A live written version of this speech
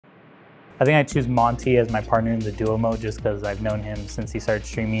I think I choose Monty as my partner in the duo mode just because I've known him since he started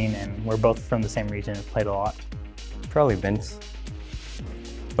streaming and we're both from the same region and played a lot. Probably Vince.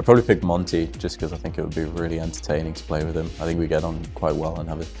 I'd probably pick Monty just because I think it would be really entertaining to play with him. I think we get on quite well and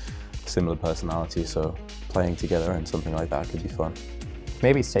have a similar personality, so playing together and something like that could be fun.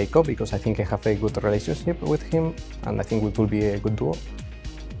 Maybe Seiko, because I think I have a good relationship with him and I think we could be a good duo.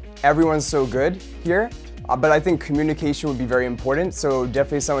 Everyone's so good here, but I think communication would be very important, so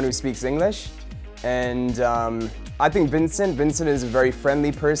definitely someone who speaks English. And I think Vincent is a very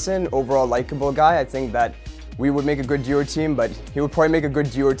friendly person, overall likable guy. I think that we would make a good duo team, but he would probably make a good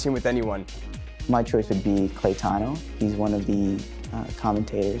duo team with anyone. My choice would be Claytano. He's one of the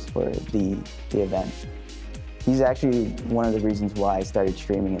commentators for the event. He's actually one of the reasons why I started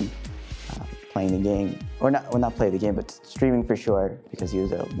streaming and playing the game. Or not playing the game, but streaming for sure, because he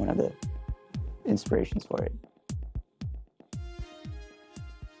was one of the inspirations for it.